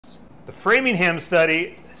The Framingham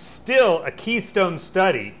study, still a keystone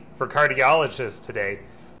study for cardiologists today,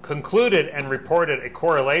 concluded and reported a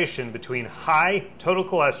correlation between high total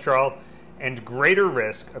cholesterol and greater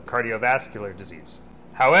risk of cardiovascular disease.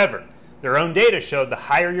 However, their own data showed the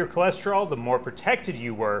higher your cholesterol, the more protected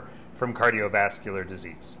you were from cardiovascular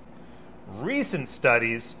disease. Recent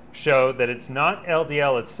studies show that it's not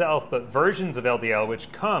LDL itself, but versions of LDL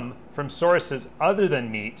which come from sources other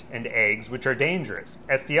than meat and eggs, which are dangerous.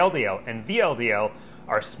 SDLDL and VLDL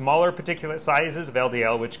are smaller particulate sizes of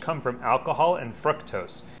LDL which come from alcohol and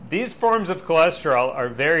fructose. These forms of cholesterol are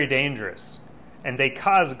very dangerous, and they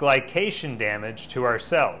cause glycation damage to our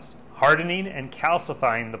cells, hardening and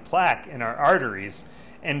calcifying the plaque in our arteries,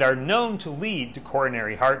 and are known to lead to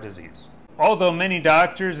coronary heart disease. Although many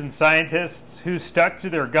doctors and scientists who stuck to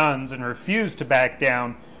their guns and refused to back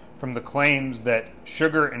down from the claims that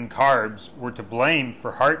sugar and carbs were to blame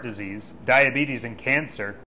for heart disease, diabetes, and cancer,